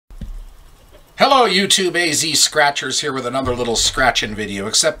Hello YouTube AZ Scratchers here with another little scratching video,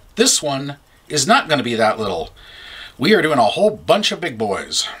 except this one is not going to be that little. We are doing a whole bunch of big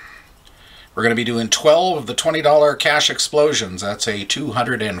boys. We're going to be doing 12 of the $20 cash explosions. That's a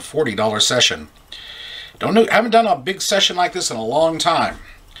 $240 session. Haven't done a big session like this in a long time.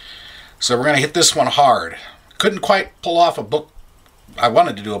 So we're going to hit this one hard. Couldn't quite pull off a book. I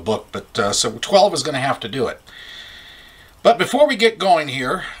wanted to do a book, but so 12 is going to have to do it. But before we get going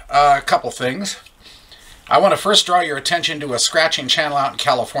here, a couple things. I want to first draw your attention to a scratching channel out in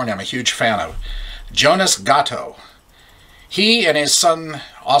California I'm a huge fan of. Jonas Gatto. He and his son,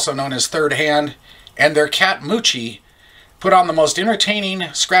 also known as Third Hand, and their cat Moochie put on the most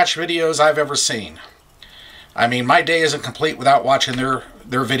entertaining scratch videos I've ever seen. I mean, my day isn't complete without watching their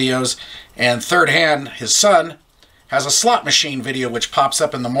videos. And Third Hand, his son, has a slot machine video which pops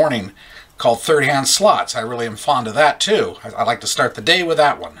up in the morning called Third Hand Slots. I really am fond of that too. I like to start the day with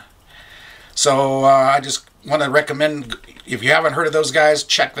that one. So I just want to recommend, if you haven't heard of those guys,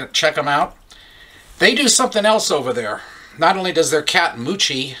 check them out. They do something else over there. Not only does their cat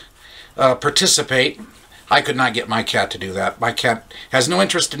Moochie participate, I could not get my cat to do that. My cat has no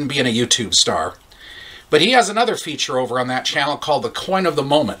interest in being a YouTube star. But he has another feature over on that channel called the Coin of the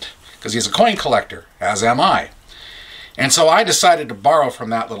Moment, because he's a coin collector, as am I. And so I decided to borrow from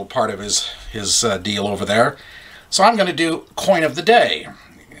that little part of his deal over there. So I'm going to do Coin of the Day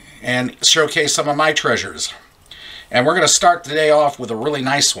and showcase some of my treasures. And we're going to start the day off with a really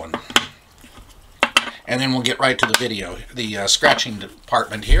nice one. And then we'll get right to the video, the scratching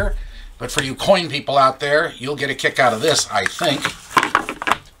department here. But for you coin people out there, you'll get a kick out of this, I think.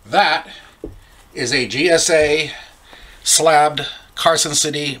 That is a GSA slabbed Carson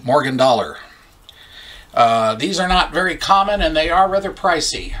City Morgan dollar. These are not very common and they are rather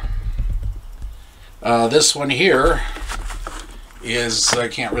pricey. This one here is, I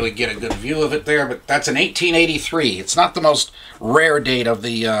can't really get a good view of it there, but that's an 1883. It's not the most rare date of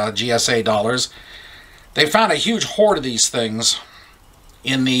the GSA dollars. They found a huge hoard of these things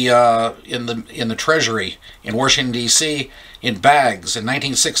in the Treasury in Washington D.C. in bags in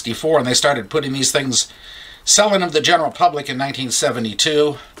 1964, and they started putting these things, selling them to the general public in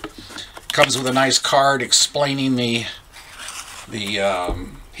 1972. Comes with a nice card explaining the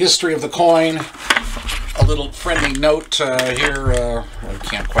history of the coin. A little friendly note here. I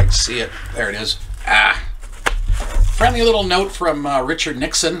can't quite see it. There it is. Friendly little note from Richard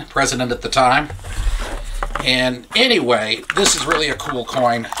Nixon, president at the time. And anyway, this is really a cool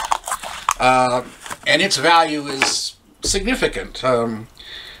coin. And its value is significant.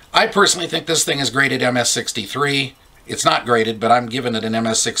 I personally think this thing is graded MS63. It's not graded, but I'm giving it an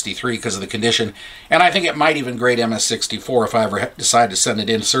MS63 because of the condition. And I think it might even grade MS64 if I ever decide to send it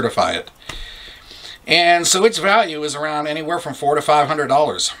in and certify it. And so its value is around anywhere from $400 to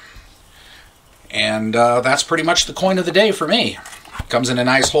 $500. And that's pretty much the coin of the day for me. Comes in a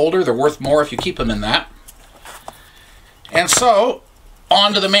nice holder. They're worth more if you keep them in that. And so,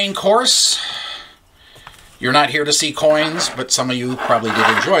 on to the main course. You're not here to see coins, but some of you probably did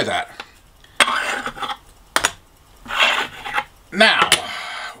enjoy that. Now,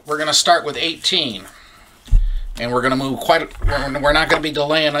 we're going to start with 18. And we're going to move we're not going to be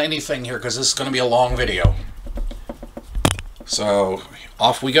delaying anything here because this is going to be a long video. So,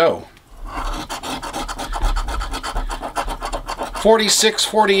 off we go. 46,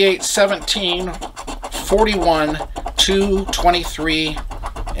 48, 17, 41, 2, 23,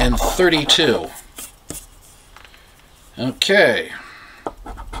 and 32. Okay.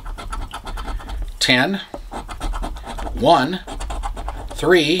 10, 1,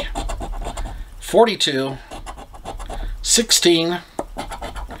 3, 42, 16,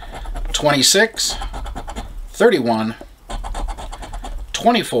 26, 31,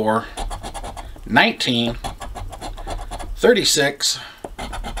 24, 19, 36,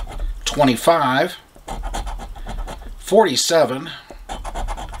 25, 47,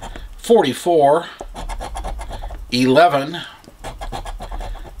 44, 11,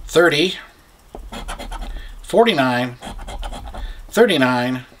 30, 49,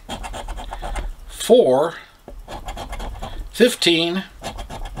 39, 4, 15,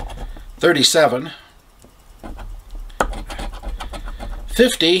 37,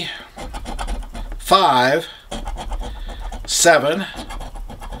 50, 5, 7,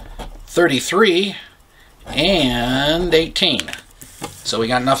 33, and 18. So we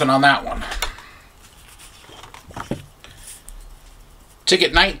got nothing on that one.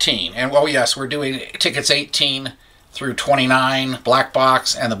 Ticket 19, and well, yes, we're doing tickets 18 through 29, black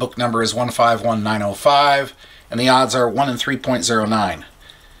box, and the book number is 151905, and the odds are 1 in 3.09.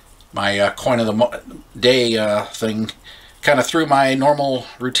 My coin of the day thing Kind of threw my normal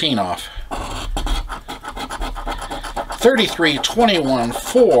routine off. 33, 21,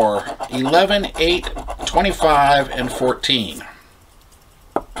 4, 11, 8, 25, and 14.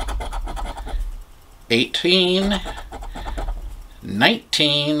 18,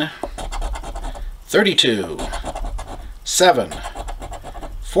 19, 32, 7,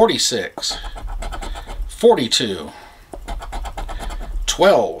 46, 42,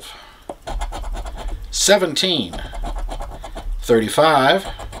 12, 17, 35,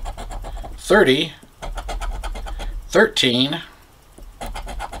 30, 13,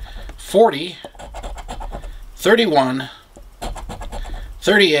 40, 31,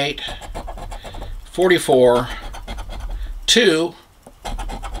 38, 44, 2,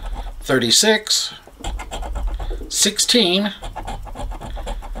 36, 16,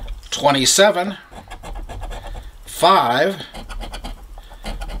 27, 5,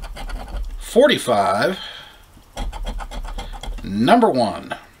 45, number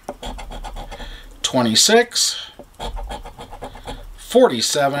 1, 26,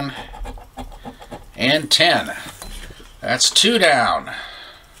 47, and 10. That's 2 down.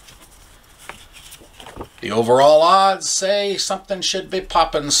 The overall odds say something should be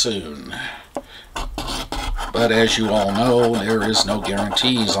popping soon. But as you all know, there is no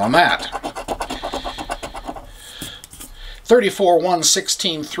guarantees on that. 34, 1,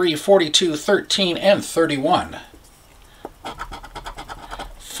 16, 3, 42, 13, and 31.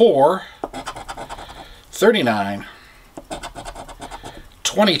 4, 39,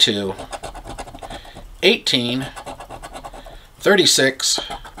 22, 18, 36,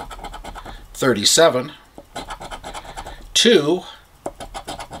 37, 2,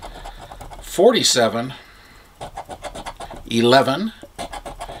 47, 11,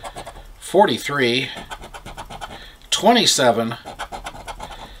 43, 27,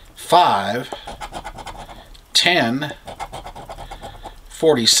 5, 10,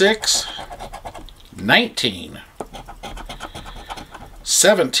 46, 19,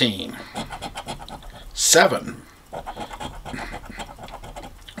 17, 7,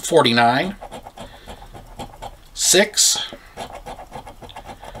 49, 6,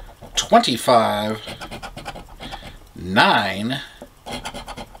 25, 9,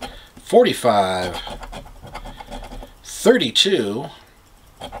 45, 32,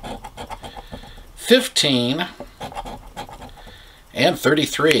 15, and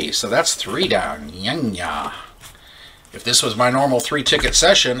 33. So that's 3 down. Yanya. If this was my normal 3-ticket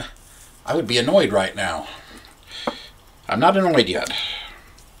session, I would be annoyed right now. I'm not annoyed yet.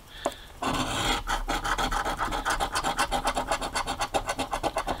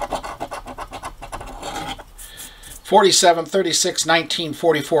 47, 36, 19,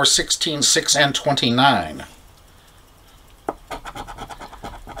 44, 16, 6, and 29.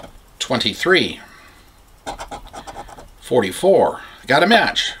 23. 44. Got a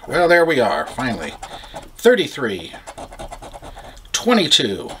match. Well, there we are, finally. 33.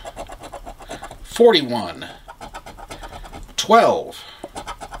 22. 41. 12.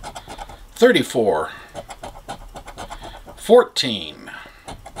 34. 14.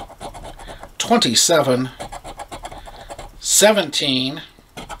 27. 17,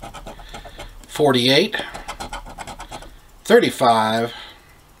 48, 35,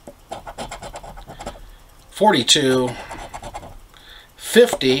 42,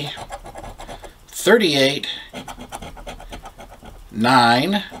 50, 38,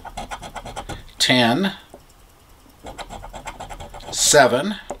 9, 10,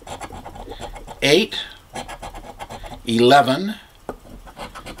 7, 8, 11,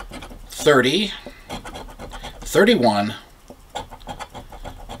 30, 31,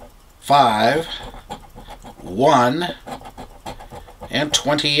 5, 1, and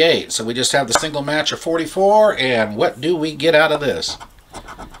 28. So we just have the single match of 44, and what do we get out of this?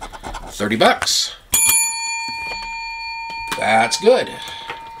 30 bucks. That's good.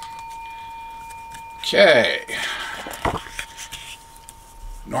 Okay.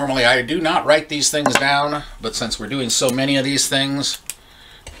 Normally I do not write these things down, but since we're doing so many of these things,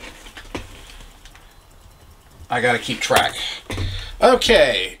 I gotta keep track.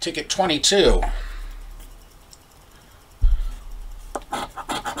 Okay, ticket 22.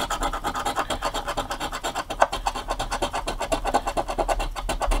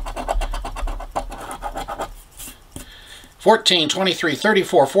 $14, $23,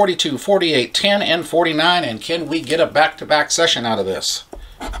 $34, $42, $48, $10, and $49. And can we get a back-to-back session out of this?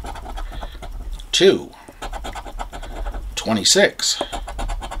 $2, $26,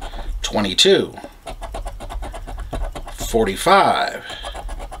 $22, $45,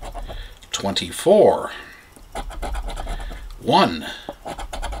 $24, $1,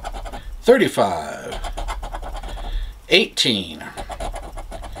 $35, 18,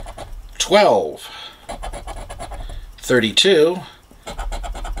 12, 32,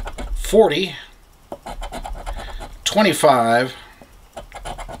 40, 25,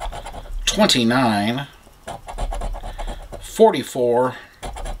 29, 44,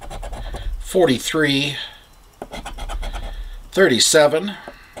 43, 37,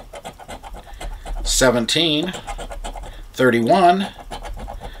 17, 31,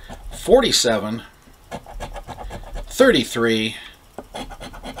 47, 33,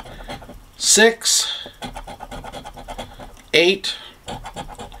 6, 8,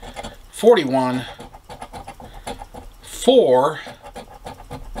 41, 4,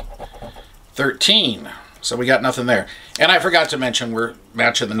 13. So we got nothing there. And I forgot to mention, we're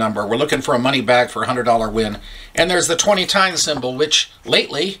matching the number. We're looking for a money bag for a $100 win. And there's the 20 times symbol, which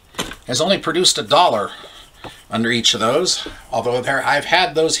lately has only produced $1 under each of those. Although I've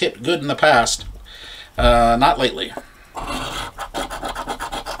had those hit good in the past. Not lately.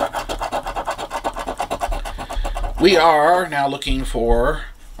 We are now looking for,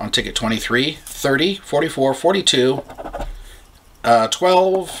 on ticket 23, 30, 44, 42,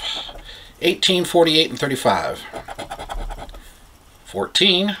 12, 18, 48, and 35.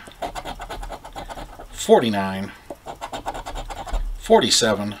 14, 49,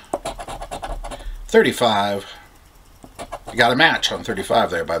 47, 35. You got a match on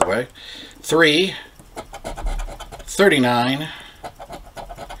 35 there, by the way. 3, 39,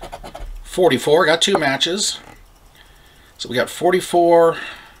 44. Got two matches. So we got 44.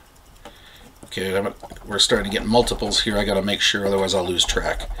 Okay, we're starting to get multiples here. I got to make sure, otherwise I'll lose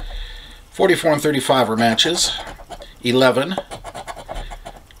track. 44 and 35 are matches. 11,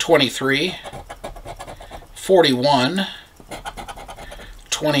 23, 41,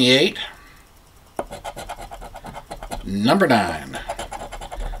 28, number 9,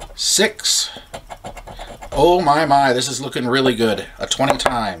 6. Oh my, this is looking really good. A 20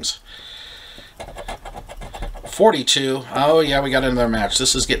 times. 42. Oh yeah, we got another match.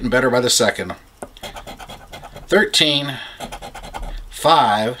 This is getting better by the second. 13,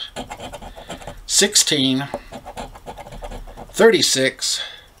 5, 16, 36,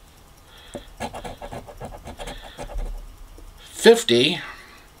 50,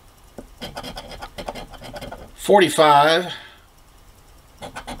 45,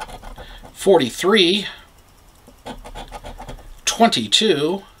 43,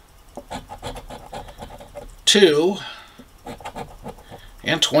 22, 2,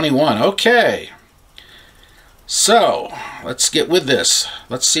 and 21. Okay. So, let's get with this.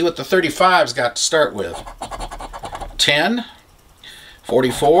 Let's see what the 35's got to start with. 10,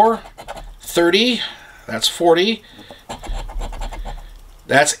 44, 30, that's 40,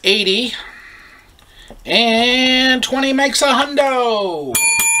 that's 80, and 20 makes a hundo.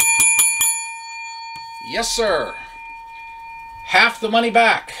 Yes, sir. Half the money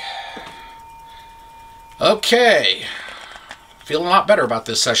back. Okay. Feeling a lot better about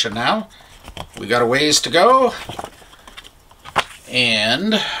this session now. We got a ways to go,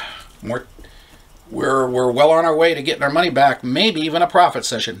 and we're well on our way to getting our money back, maybe even a profit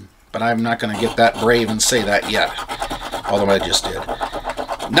session, but I'm not going to get that brave and say that yet, although I just did.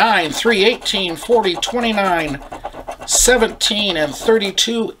 9, 3, 18, 40, 29, 17, and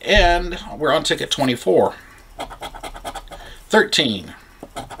 32, and we're on ticket 24. 13,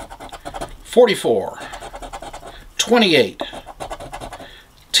 44, 28,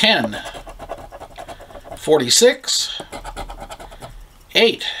 10, 46,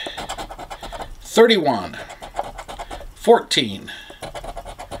 8, 31, 14,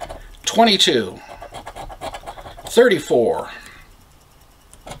 22, 34,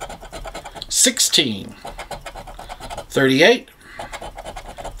 16, 38,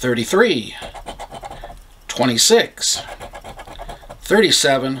 33, 26,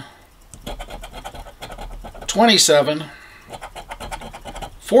 37, 27,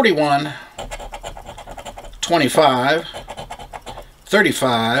 41, 25,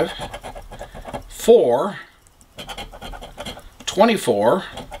 35, 4, 24,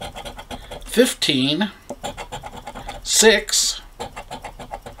 15, 6,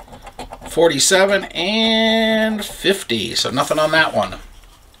 47, and 50. So nothing on that one.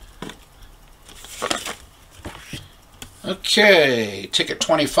 Okay, ticket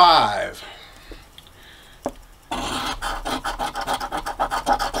 25.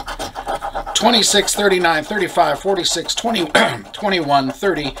 26, 39, 35, 46, 20, 21,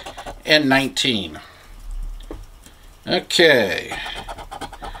 30, and 19. Okay.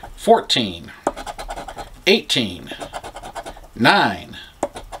 14, 18, 9,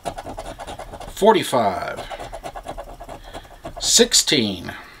 45,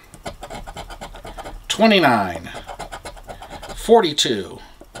 16, 29, 42,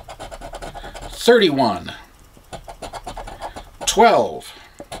 31, 12,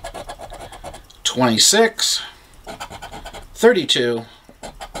 26, 32,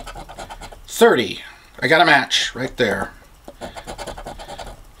 30. I got a match right there.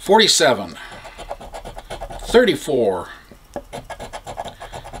 47, 34,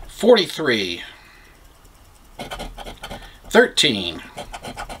 43, 13,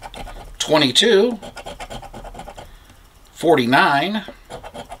 22, 49,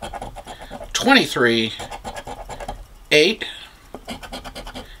 23, 8,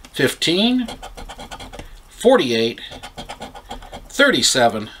 15, 48,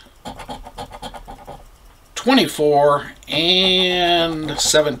 37, 24, and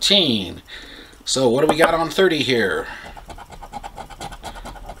 17. So what do we got on 30 here?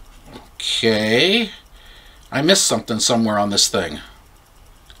 Okay. I missed something somewhere on this thing.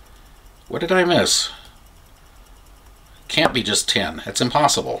 What did I miss? Can't be just 10. It's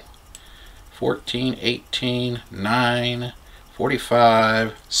impossible. 14, 18, 9,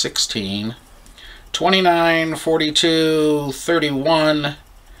 45, 16, 29, 42, 31,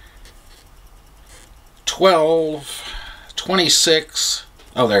 12, 26.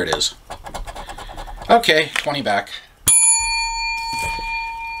 Oh, there it is. Okay, 20 back.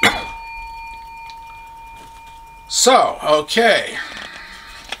 So, okay.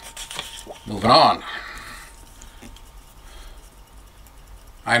 Moving on.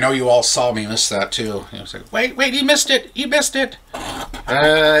 I know you all saw me miss that too. You was like, wait, you missed it! You missed it!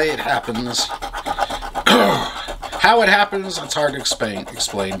 It happens. How it happens, it's hard to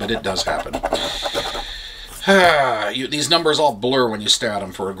explain, but it does happen. These numbers all blur when you stare at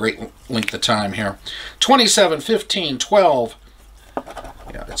them for a great length of time here. 27, 15, 12.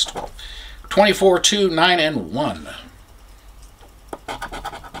 Yeah, that's 12. 24, 2, 9, and 1.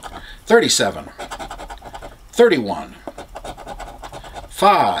 37, 31,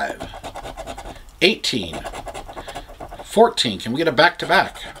 5, 18, 14. Can we get a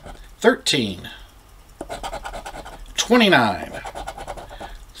back-to-back? 13, 29,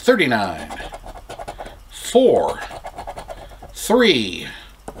 39, 4, 3,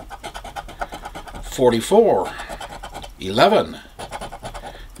 44, 11,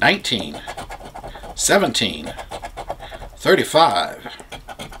 19, 17, 35,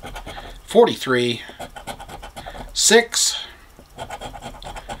 43, 6,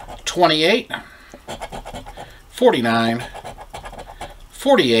 28, 49,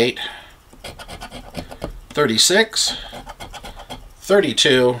 48, 36,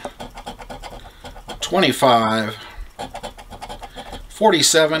 32, 25,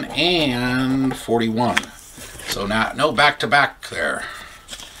 47, and 41. So now, no back-to-back there.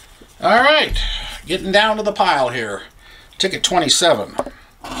 All right, getting down to the pile here. Ticket 27.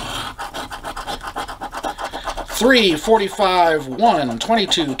 3, 45, 1,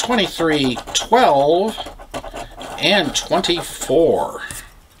 22, 23, 12, and 24.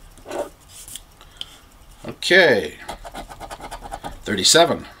 Okay.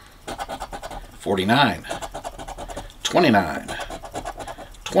 37, 49, 29,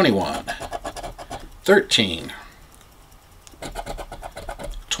 21, 13,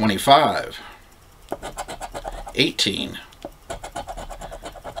 25, 18,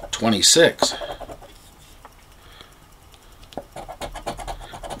 26,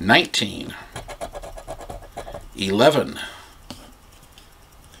 19, 11.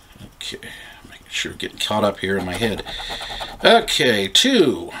 Okay, making sure getting caught up here in my head. Okay,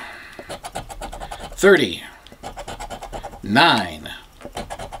 2, 30, 9,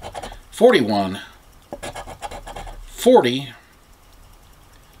 41, 40,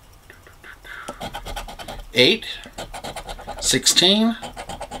 8, 16,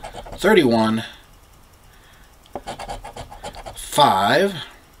 31, 5,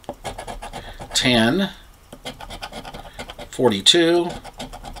 10, 42,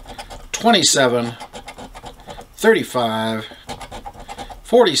 27, 35,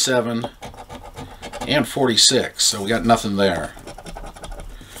 47, and 46. So we got nothing there.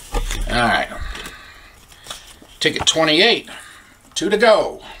 Alright. Ticket 28. 2 to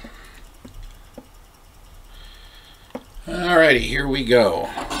go. Alrighty, here we go.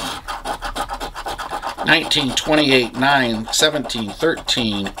 19, 28, 9, 17,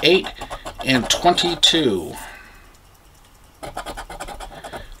 13, 8, and 22.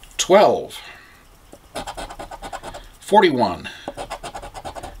 12, 41,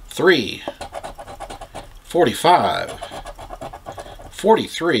 3, 45,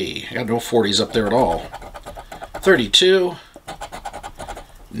 43, I got no 40s up there at all, 32,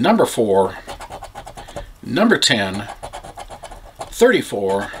 number 4, number 10,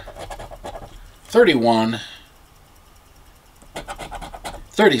 34, 31,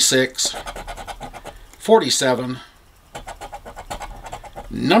 36, 47,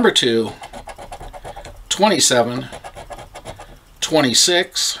 number 2, 27,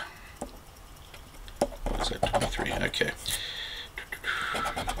 26, what is that, 23, okay,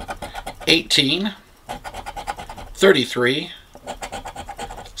 18, 33,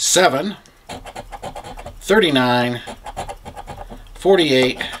 7, 39,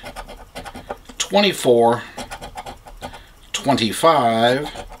 48, 24,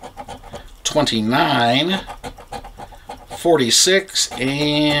 25, 29, 46,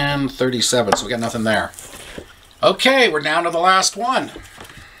 and 37. So we got nothing there. Okay, we're down to the last one.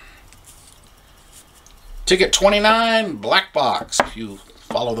 Ticket 29, black box, if you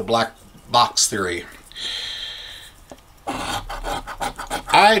follow the black box theory.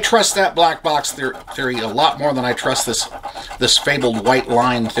 I trust that black box theory a lot more than I trust this fabled white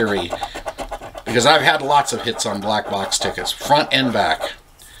line theory, because I've had lots of hits on black box tickets, front and back.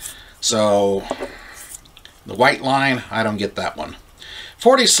 So the white line, I don't get that one.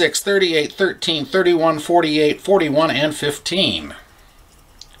 46, 38, 13, 31, 48, 41, and 15.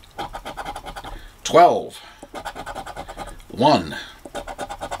 12, 1,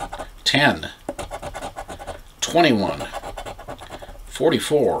 10, 21,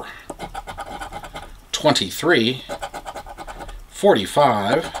 44, 23,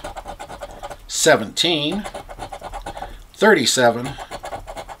 45, 17, 37,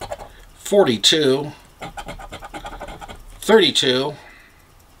 42, 32,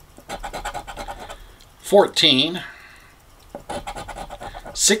 14,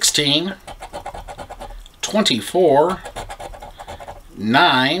 16, 24,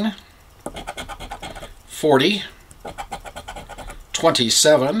 9, 40,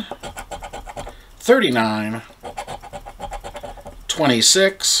 27, 39,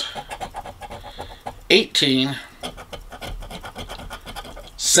 26, 18,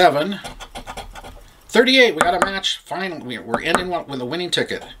 7, 38. We got a match. Fine. We're ending with a winning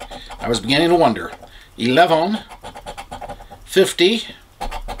ticket. I was beginning to wonder. 11, 50,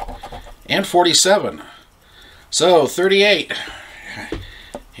 and 47. So 38.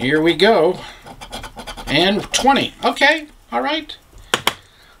 Here we go. And 20. Okay. All right.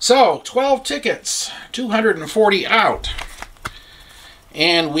 So 12 tickets. 240 out.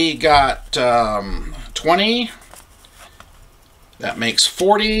 And we got 20. That makes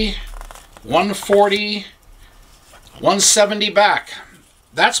 40. 140. 170 back.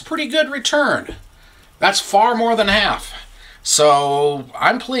 That's a pretty good return. That's far more than half. So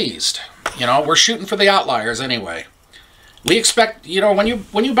I'm pleased. You know, we're shooting for the outliers anyway. We expect, you know, when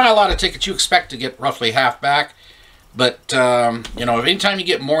you buy a lot of tickets, you expect to get roughly half back. But, you know, anytime you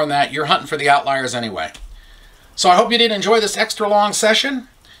get more than that, you're hunting for the outliers anyway. So I hope you did enjoy this extra long session.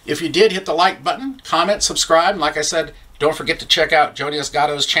 If you did, hit the like button, comment, subscribe. And like I said, don't forget to check out Jody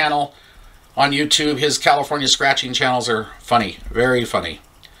Esgato's channel on YouTube. His California scratching channels are funny, very funny.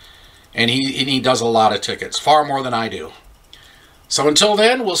 And he does a lot of tickets, far more than I do. So until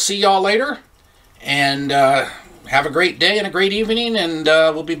then, we'll see y'all later. And have a great day and a great evening. And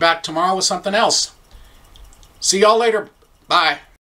we'll be back tomorrow with something else. See y'all later. Bye.